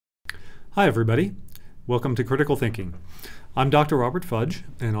Hi everybody, welcome to Critical Thinking. I'm Dr. Robert Fudge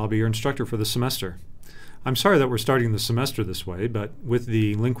and I'll be your instructor for this semester. I'm sorry that we're starting the semester this way, but with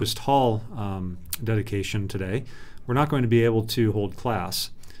the Lindquist Hall dedication today, we're not going to be able to hold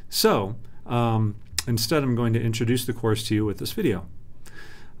class. So instead I'm going to introduce the course to you with this video.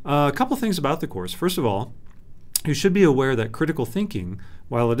 A couple things about the course. First of all, you should be aware that critical thinking,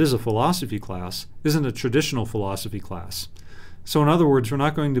 while it is a philosophy class, isn't a traditional philosophy class. So in other words, we're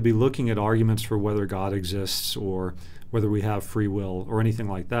not going to be looking at arguments for whether God exists or whether we have free will or anything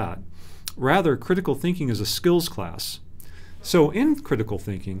like that. Rather, critical thinking is a skills class. So in critical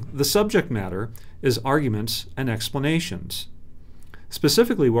thinking, the subject matter is arguments and explanations.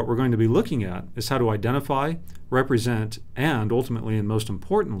 Specifically, what we're going to be looking at is how to identify, represent, and ultimately, and most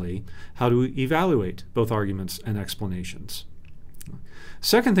importantly, how to evaluate both arguments and explanations.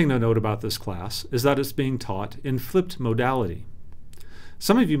 Second thing to note about this class is that it's being taught in flipped modality.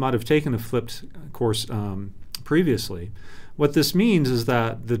 Some of you might have taken a flipped course previously. What this means is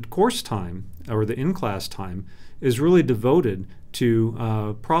that the course time, or the in-class time, is really devoted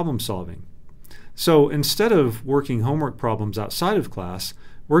to problem solving. So instead of working homework problems outside of class,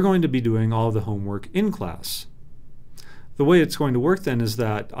 we're going to be doing all the homework in class. The way it's going to work then is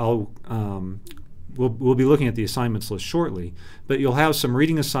that we'll be looking at the assignments list shortly, but you'll have some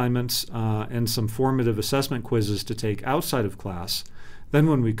reading assignments and some formative assessment quizzes to take outside of class. Then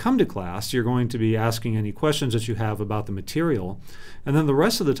when we come to class, you're going to be asking any questions that you have about the material, and then the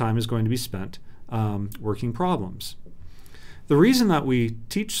rest of the time is going to be spent working problems. The reason that we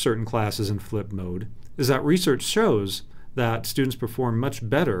teach certain classes in flipped mode is that research shows that students perform much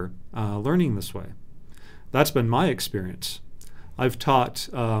better learning this way. That's been my experience. I've taught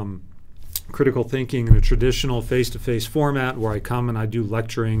critical thinking in a traditional face-to-face format where I come and I do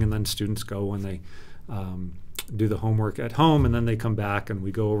lecturing, and then students go and they do the homework at home, and then they come back and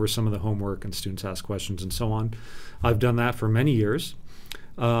we go over some of the homework and students ask questions and so on. I've done that for many years.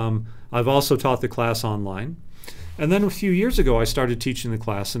 I've also taught the class online. And then a few years ago I started teaching the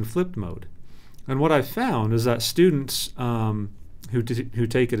class in flipped mode. And what I've found is that students who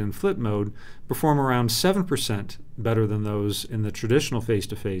take it in flipped mode perform around 7% better than those in the traditional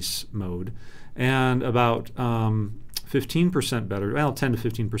face-to-face mode, and about 15% better, well, 10 to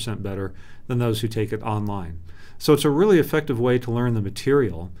 15% better than those who take it online. So it's a really effective way to learn the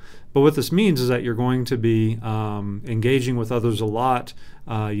material. But what this means is that you're going to be engaging with others a lot.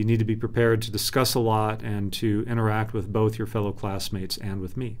 You need to be prepared to discuss a lot and to interact with both your fellow classmates and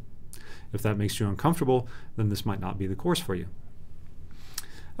with me. If that makes you uncomfortable, then this might not be the course for you.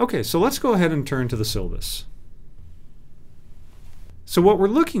 Okay, so let's go ahead and turn to the syllabus. So what we're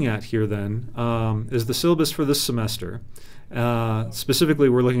looking at here then is the syllabus for this semester. Specifically,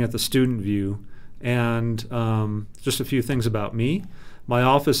 we're looking at the student view, and just a few things about me. My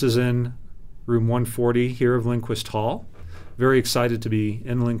office is in room 140 here of Lindquist Hall. Very excited to be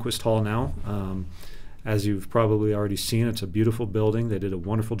in Lindquist Hall now. As you've probably already seen, it's a beautiful building. They did a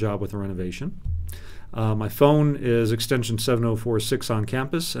wonderful job with the renovation. My phone is extension 7046 on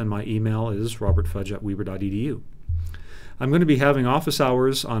campus, and my email is robertfudge@weber.edu. I'm going to be having office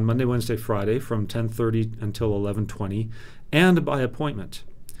hours on Monday, Wednesday, Friday from 10:30 until 11:20, and by appointment.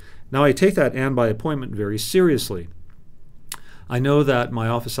 Now I take that "and by appointment" very seriously. I know that my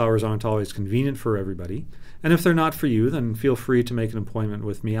office hours aren't always convenient for everybody, and if they're not for you, then feel free to make an appointment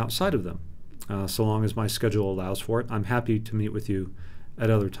with me outside of them. So long as my schedule allows for it, I'm happy to meet with you at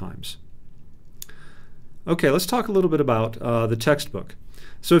other times. Okay, let's talk a little bit about the textbook.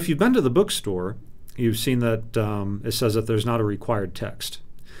 So if you've been to the bookstore, you've seen that it says that there's not a required text.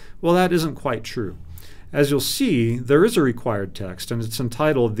 Well, that isn't quite true. As you'll see, there is a required text, and it's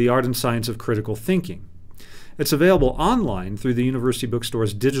entitled The Art and Science of Critical Thinking. It's available online through the University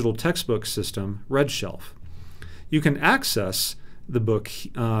Bookstore's digital textbook system, RedShelf. You can access the book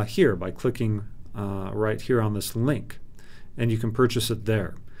here by clicking right here on this link, and you can purchase it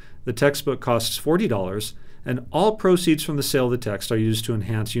there. The textbook costs $40, and all proceeds from the sale of the text are used to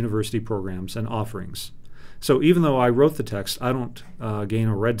enhance university programs and offerings. So even though I wrote the text, I don't gain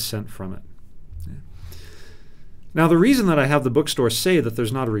a red cent from it. Now the reason that I have the bookstore say that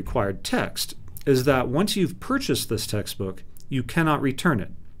there's not a required text is that once you've purchased this textbook, you cannot return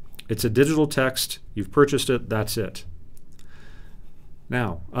it. It's a digital text, you've purchased it, that's it.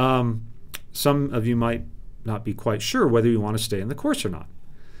 Now, some of you might not be quite sure whether you want to stay in the course or not.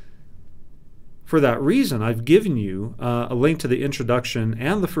 For that reason, I've given you a link to the introduction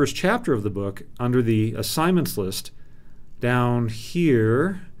and the first chapter of the book under the assignments list down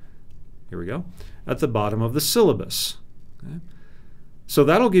here. Here we go, at the bottom of the syllabus. Okay. So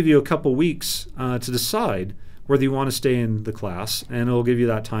that'll give you a couple weeks to decide whether you want to stay in the class, and it'll give you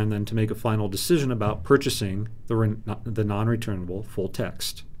that time then to make a final decision about purchasing the non-returnable full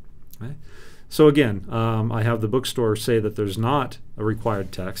text. Okay? So again, I have the bookstore say that there's not a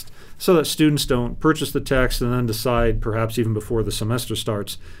required text, so that students don't purchase the text and then decide, perhaps even before the semester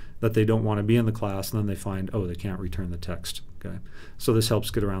starts, that they don't want to be in the class, and then they find, oh, they can't return the text. Okay? So this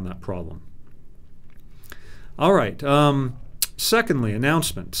helps get around that problem. All right. Secondly,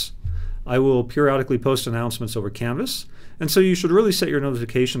 announcements. I will periodically post announcements over Canvas, and so you should really set your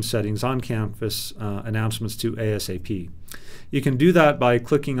notification settings on Canvas announcements to ASAP. You can do that by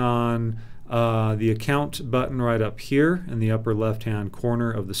clicking on the account button right up here in the upper left-hand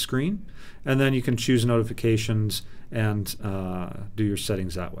corner of the screen, and then you can choose notifications and do your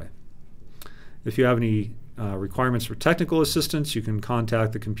settings that way. If you have any requirements for technical assistance, you can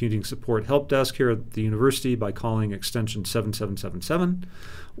contact the Computing Support Help Desk here at the university by calling extension 7777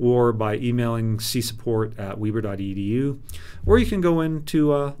 or by emailing csupport@weber.edu, or you can go into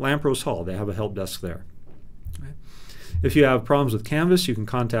Lampros Hall. They have a help desk there. Okay. If you have problems with Canvas, you can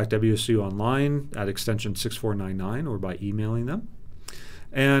contact WSU online at extension 6499 or by emailing them.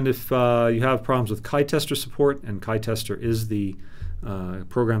 And if you have problems with KaiTester support, and KaiTester is the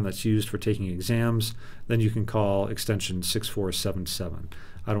program that's used for taking exams, then you can call extension 6477.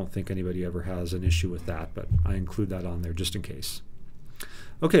 I don't think anybody ever has an issue with that, but I include that on there just in case.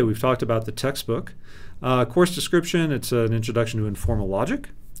 Okay, we've talked about the textbook. Course description, it's an introduction to informal logic,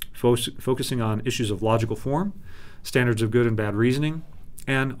 focusing on issues of logical form, standards of good and bad reasoning,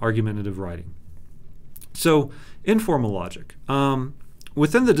 and argumentative writing. So, informal logic.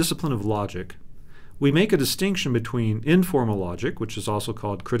 Within the discipline of logic, we make a distinction between informal logic, which is also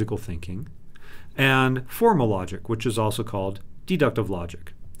called critical thinking, and formal logic, which is also called deductive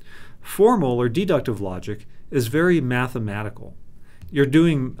logic. Formal or deductive logic is very mathematical. You're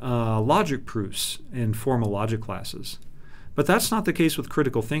doing logic proofs in formal logic classes, but that's not the case with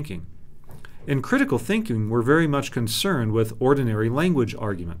critical thinking. In critical thinking, we're very much concerned with ordinary language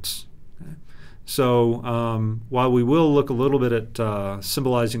arguments. Okay? So while we will look a little bit at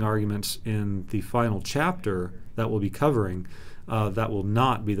symbolizing arguments in the final chapter that we'll be covering, that will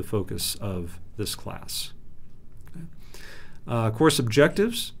not be the focus of this class. Okay. Course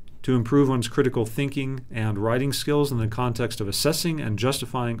objectives: to improve one's critical thinking and writing skills in the context of assessing and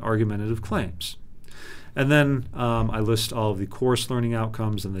justifying argumentative claims. And then I list all of the course learning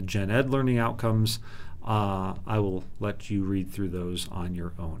outcomes and the gen ed learning outcomes. I will let you read through those on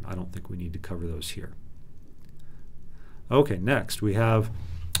your own. I don't think we need to cover those here. Okay, next we have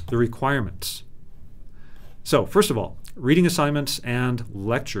the requirements. So first of all, reading assignments and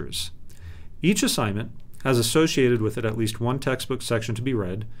lectures. Each assignment has associated with it at least one textbook section to be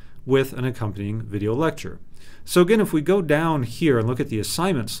read with an accompanying video lecture. So again, if we go down here and look at the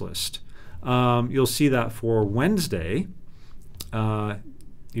assignments list, you'll see that for Wednesday,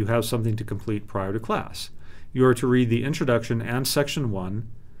 you have something to complete prior to class. You are to read the introduction and section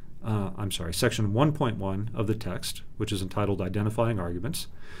 1.1 of the text, which is entitled Identifying Arguments,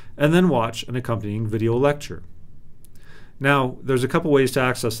 and then watch an accompanying video lecture. Now, there's a couple ways to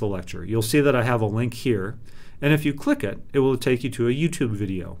access the lecture. You'll see that I have a link here, and if you click it, it will take you to a YouTube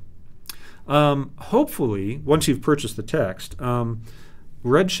video. Hopefully, once you've purchased the text,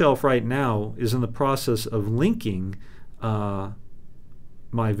 Red Shelf right now is in the process of linking my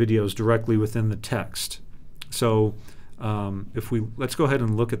videos directly within the text. So let's go ahead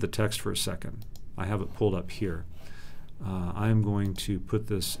and look at the text for a second. I have it pulled up here. I'm going to put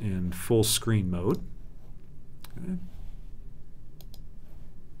this in full screen mode. Okay.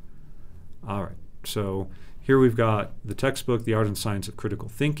 All right, so here we've got the textbook, The Art and Science of Critical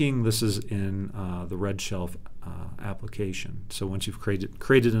Thinking. This is in the Red Shelf application. So once you've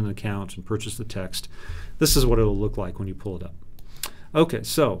created an account and purchased the text, this is what it'll look like when you pull it up. Okay,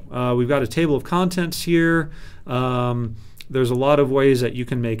 so we've got a table of contents here. There's a lot of ways that you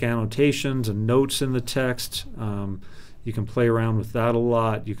can make annotations and notes in the text. You can play around with that a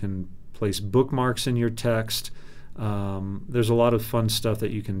lot. You can place bookmarks in your text. There's a lot of fun stuff that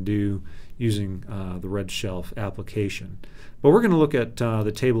you can do using the Red Shelf application. But we're going to look at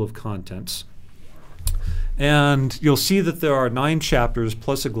the table of contents. And you'll see that there are 9 chapters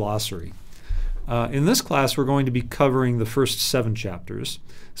plus a glossary. In this class, we're going to be covering the first 7 chapters.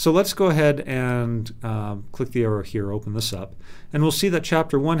 So let's go ahead and click the arrow here, open this up, and we'll see that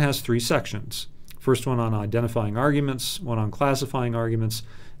chapter 1 has 3 sections. First one on identifying arguments, one on classifying arguments,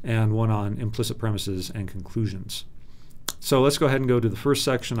 and one on implicit premises and conclusions. So let's go ahead and go to the first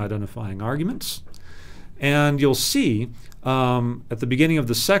section, identifying arguments. And you'll see at the beginning of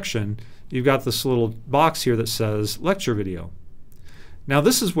the section, you've got this little box here that says lecture video. Now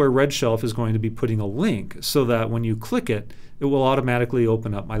this is where Red Shelf is going to be putting a link so that when you click it, it will automatically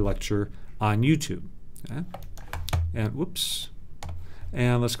open up my lecture on YouTube. Okay? And whoops.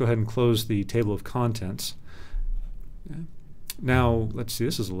 And let's go ahead and close the table of contents. Okay. Now, let's see,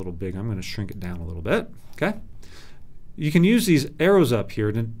 this is a little big. I'm going to shrink it down a little bit. Okay. You can use these arrows up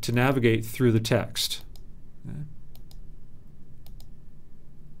here to navigate through the text. Okay.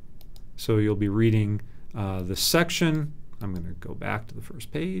 So you'll be reading this section. I'm going to go back to the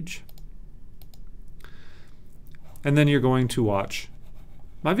first page. And then you're going to watch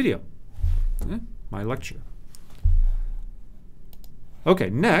my video, my lecture. Okay,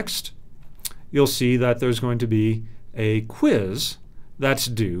 next, you'll see that there's going to be a quiz that's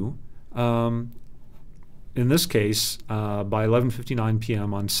due, in this case, by 11:59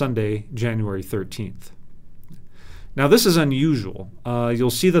 p.m. on Sunday, January 13th. Now this is unusual. You'll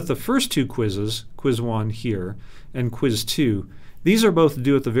see that the first two quizzes, quiz 1 here and quiz 2, these are both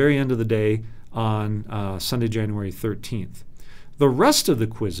due at the very end of the day on Sunday, January 13th. The rest of the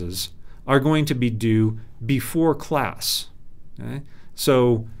quizzes are going to be due before class. Okay?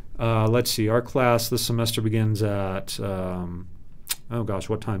 So let's see, our class this semester begins at, oh gosh,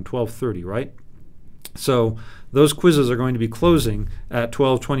 what time? 12:30, right? So those quizzes are going to be closing at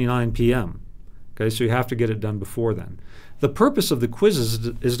 12:29 p.m. Okay, so you have to get it done before then. The purpose of the quizzes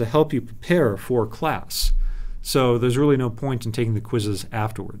is to help you prepare for class. So there's really no point in taking the quizzes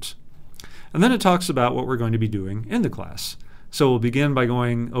afterwards. And then it talks about what we're going to be doing in the class. So we'll begin by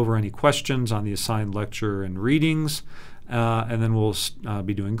going over any questions on the assigned lecture and readings, and then we'll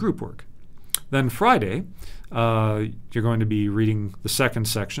be doing group work. Then Friday, you're going to be reading the second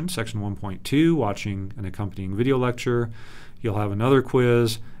section, section 1.2, watching an accompanying video lecture. You'll have another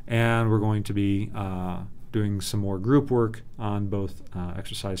quiz, and we're going to be doing some more group work on both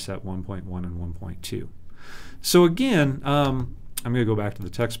exercise set 1.1 and 1.2. So again, I'm going to go back to the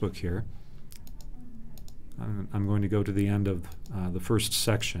textbook here. I'm going to go to the end of the first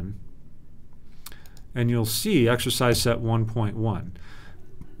section, and you'll see exercise set 1.1.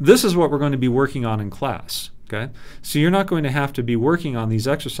 This is what we're going to be working on in class. Okay? So you're not going to have to be working on these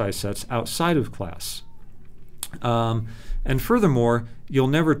exercise sets outside of class. And furthermore, you'll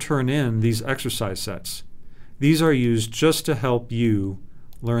never turn in these exercise sets. These are used just to help you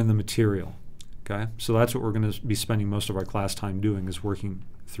learn the material. Okay? So that's what we're going to be spending most of our class time doing, is working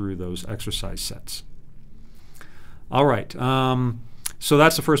through those exercise sets. All right, so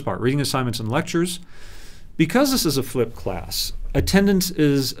that's the first part, reading assignments and lectures. Because this is a flipped class, attendance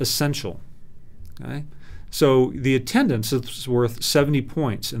is essential. Okay? So the attendance is worth 70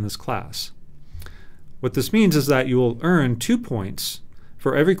 points in this class. What this means is that you will earn 2 points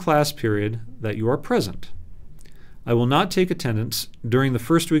for every class period that you are present. I will not take attendance during the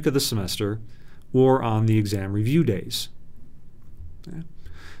first week of the semester or on the exam review days. Okay?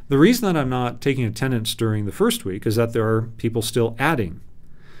 The reason that I'm not taking attendance during the first week is that there are people still adding.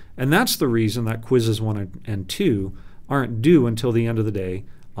 And that's the reason that quizzes 1 and 2 aren't due until the end of the day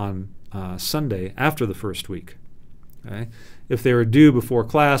on Sunday after the first week. Okay? If they were due before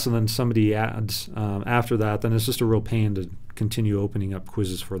class and then somebody adds after that, then it's just a real pain to continue opening up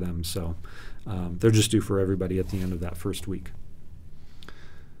quizzes for them. So they're just due for everybody at the end of that first week.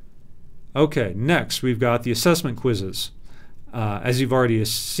 Okay, next we've got the assessment quizzes. As you've already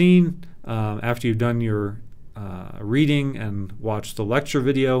seen, after you've done your reading and watched the lecture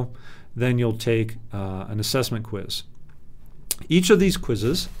video, then you'll take an assessment quiz. Each of these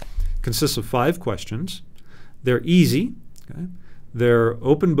quizzes consists of 5 questions. They're easy. Okay? They're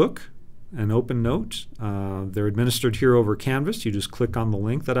open book and open note. They're administered here over Canvas. You just click on the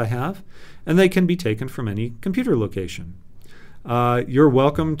link that I have, and they can be taken from any computer location. You're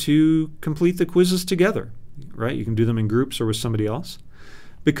welcome to complete the quizzes together. Right? You can do them in groups or with somebody else.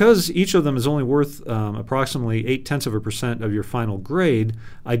 Because each of them is only worth approximately 0.8% of your final grade,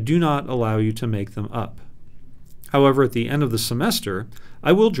 I do not allow you to make them up. However, at the end of the semester,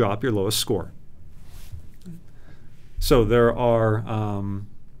 I will drop your lowest score. So there are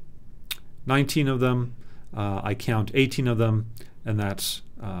 19 of them. I count 18 of them, and that's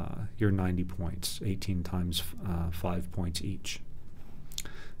your 90 points, 18 times 5 points each.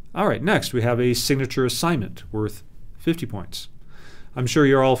 All right, next we have a signature assignment worth 50 points. I'm sure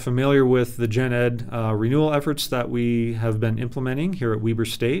you're all familiar with the Gen Ed renewal efforts that we have been implementing here at Weber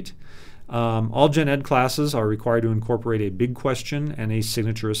State. All Gen Ed classes are required to incorporate a big question and a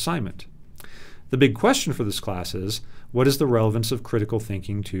signature assignment. The big question for this class is, what is the relevance of critical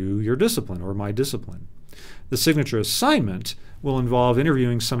thinking to your discipline or my discipline? The signature assignment will involve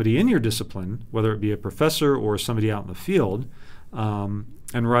interviewing somebody in your discipline, whether it be a professor or somebody out in the field,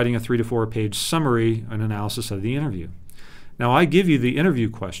 and writing a 3 to 4 page summary and analysis of the interview. Now, I give you the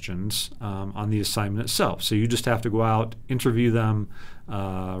interview questions on the assignment itself, so you just have to go out, interview them,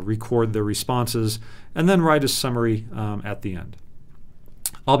 record their responses, and then write a summary at the end.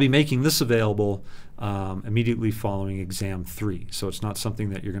 I'll be making this available immediately following exam 3, so it's not something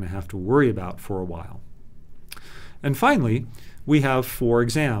that you're going to have to worry about for a while. And finally, we have 4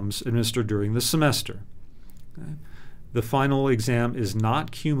 exams administered during the semester. Okay? The final exam is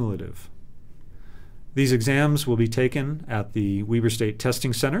not cumulative. These exams will be taken at the Weber State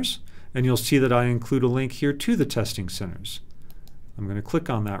testing centers, and you'll see that I include a link here to the testing centers. I'm going to click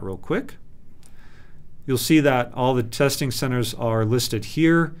on that real quick. You'll see that all the testing centers are listed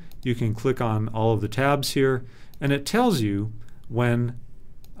here. You can click on all of the tabs here, and it tells you when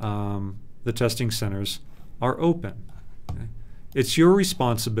the testing centers are open. Okay? It's your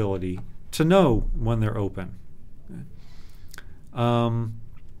responsibility to know when they're open. Okay?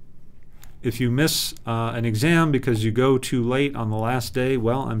 If you miss an exam because you go too late on the last day,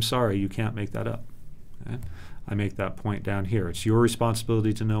 well, I'm sorry, you can't make that up. Okay? I make that point down here. It's your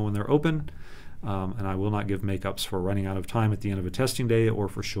responsibility to know when they're open, and I will not give makeups for running out of time at the end of a testing day or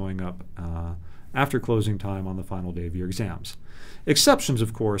for showing up after closing time on the final day of your exams. Exceptions,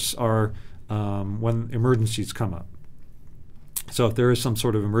 of course, are when emergencies come up. So if there is some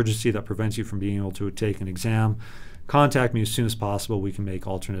sort of emergency that prevents you from being able to take an exam, contact me as soon as possible. We can make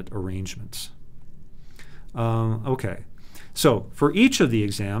alternate arrangements. Okay, so for each of the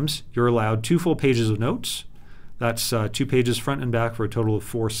exams, you're allowed 2 full pages of notes. That's 2 pages front and back for a total of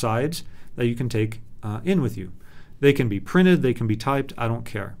 4 sides that you can take in with you. They can be printed, they can be typed, I don't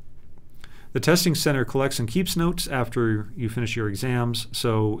care. The testing center collects and keeps notes after you finish your exams,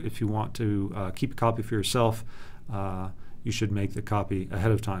 so if you want to keep a copy for yourself, you should make the copy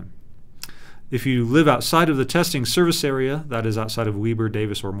ahead of time. If you live outside of the testing service area, that is outside of Weber,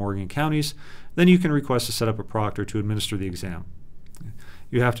 Davis, or Morgan counties, then you can request to set up a proctor to administer the exam.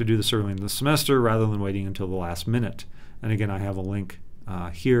 You have to do this early in the semester rather than waiting until the last minute. And again, I have a link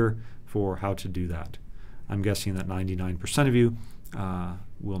here for how to do that. I'm guessing that 99% of you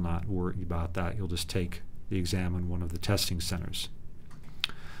will not worry about that. You'll just take the exam in one of the testing centers.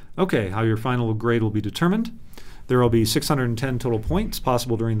 Okay, how your final grade will be determined. There will be 610 total points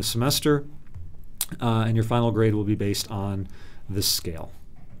possible during the semester. And your final grade will be based on this scale.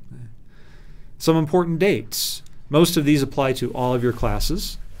 Some important dates. Most of these apply to all of your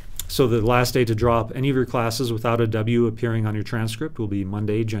classes. So the last day to drop any of your classes without a W appearing on your transcript will be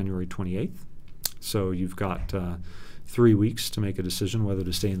Monday, January 28th. So you've got 3 weeks to make a decision whether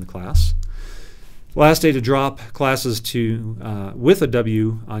to stay in the class. Last day to drop classes with a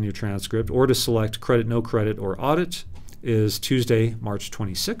W on your transcript or to select credit, no credit, or audit is Tuesday, March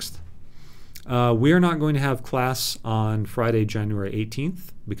 26th. We are not going to have class on Friday, January 18th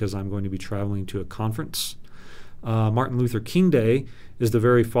because I'm going to be traveling to a conference. Martin Luther King Day is the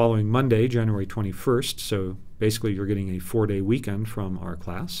very following Monday, January 21st, so basically you're getting a 4-day weekend from our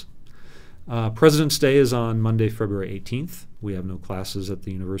class. President's Day is on Monday, February 18th. We have no classes at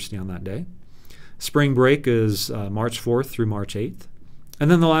the university on that day. Spring break is March 4th through March 8th. And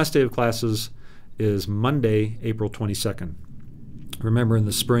then the last day of classes is Monday, April 22nd. Remember, in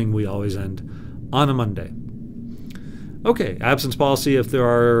the spring, we always end on a Monday. Okay, absence policy. If there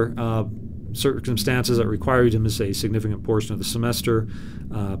are circumstances that require you to miss a significant portion of the semester,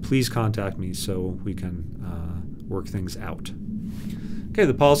 please contact me so we can work things out. Okay,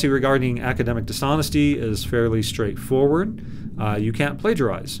 the policy regarding academic dishonesty is fairly straightforward. You can't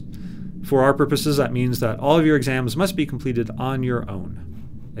plagiarize. For our purposes, that means that all of your exams must be completed on your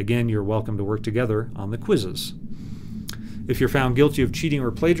own. Again, you're welcome to work together on the quizzes. If you're found guilty of cheating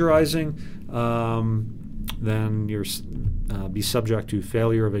or plagiarizing, then you'll be subject to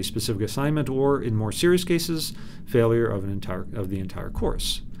failure of a specific assignment or, in more serious cases, failure of the entire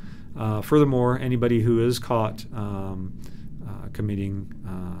course. Furthermore, anybody who is caught committing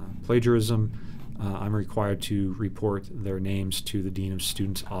plagiarism, I'm required to report their names to the Dean of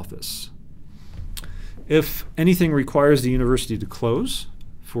Students' office. If anything requires the university to close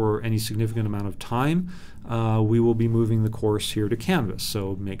for any significant amount of time, we will be moving the course here to Canvas,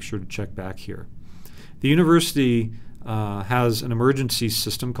 so make sure to check back here. The university has an emergency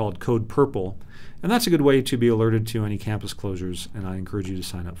system called Code Purple, and that's a good way to be alerted to any campus closures, and I encourage you to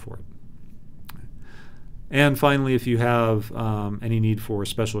sign up for it. And finally, if you have any need for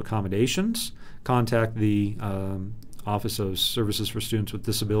special accommodations, contact the Office of Services for Students with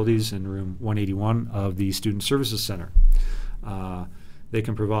Disabilities in room 181 of the Student Services Center. They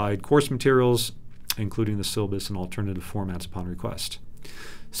can provide course materials, including the syllabus and alternative formats upon request.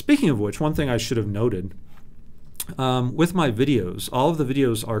 Speaking of which, one thing I should have noted, with my videos, all of the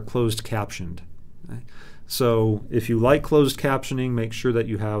videos are closed captioned. Okay? So if you like closed captioning, make sure that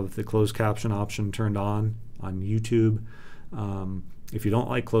you have the closed caption option turned on YouTube. If you don't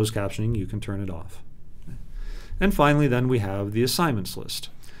like closed captioning, you can turn it off. And finally, then we have the assignments list.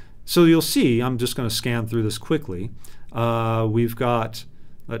 So you'll see, I'm just going to scan through this quickly. We've got,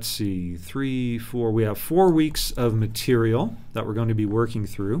 let's see, 3, 4, we have 4 weeks of material that we're going to be working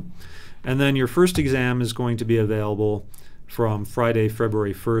through. And then your first exam is going to be available from Friday,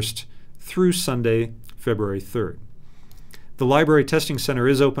 February 1st through Sunday, February 3rd. The Library Testing Center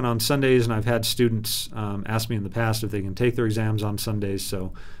is open on Sundays, and I've had students ask me in the past if they can take their exams on Sundays,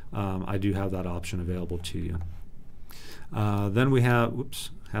 so I do have that option available to you. Then we have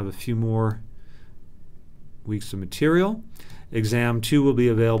a few more weeks of material. Exam 2 will be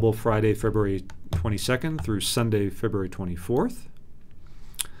available Friday, February 22nd through Sunday, February 24th.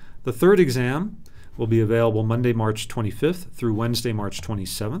 The third exam will be available Monday, March 25th through Wednesday, March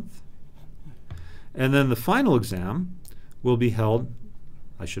 27th. And then the final exam will be held,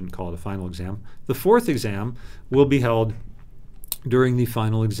 I shouldn't call it a final exam, the fourth exam will be held during the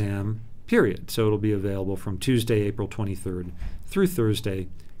final exam period. So it'll be available from Tuesday, April 23rd through Thursday,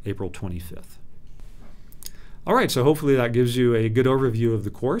 April 25th. All right, so hopefully that gives you a good overview of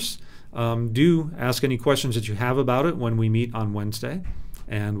the course. Do ask any questions that you have about it when we meet on Wednesday,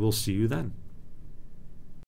 and we'll see you then.